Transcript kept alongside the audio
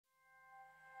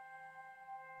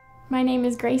My name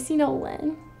is Gracey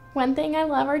Nolan. One thing I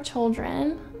love are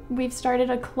children. We've started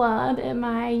a club at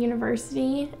my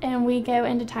university and we go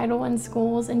into Title I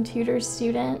schools and tutor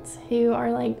students who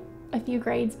are like a few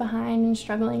grades behind and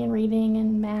struggling in reading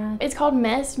and math. It's called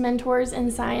MIST, Mentors in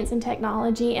Science and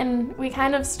Technology, and we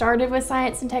kind of started with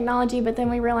science and technology, but then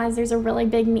we realized there's a really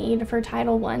big need for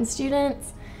Title I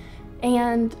students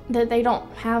and that they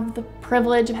don't have the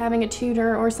privilege of having a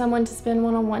tutor or someone to spend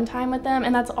one-on-one time with them,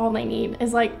 and that's all they need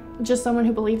is like just someone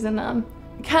who believes in them.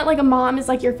 Kind of like a mom is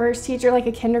like your first teacher, like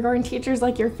a kindergarten teacher is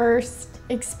like your first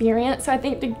experience. So I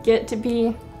think to get to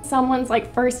be someone's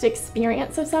like first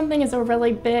experience of something is a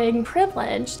really big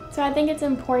privilege. So I think it's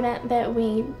important that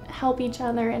we help each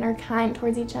other and are kind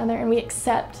towards each other and we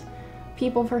accept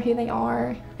people for who they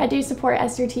are. I do support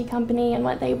Esther Tea Company and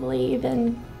what they believe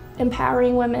in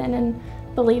empowering women and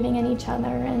believing in each other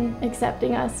and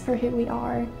accepting us for who we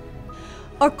are.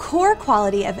 A core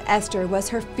quality of Esther was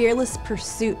her fearless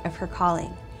pursuit of her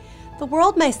calling. The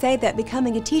world may say that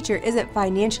becoming a teacher isn't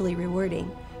financially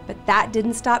rewarding, but that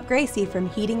didn't stop Gracey from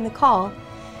heeding the call.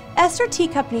 Esther Tea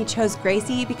Company chose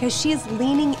Gracey because she is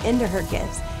leaning into her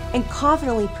gifts and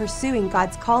confidently pursuing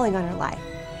God's calling on her life.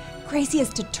 Gracey is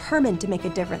determined to make a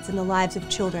difference in the lives of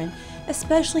children,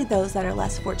 especially those that are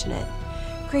less fortunate.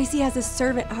 Gracey has a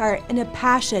servant heart and a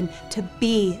passion to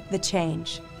be the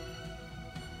change.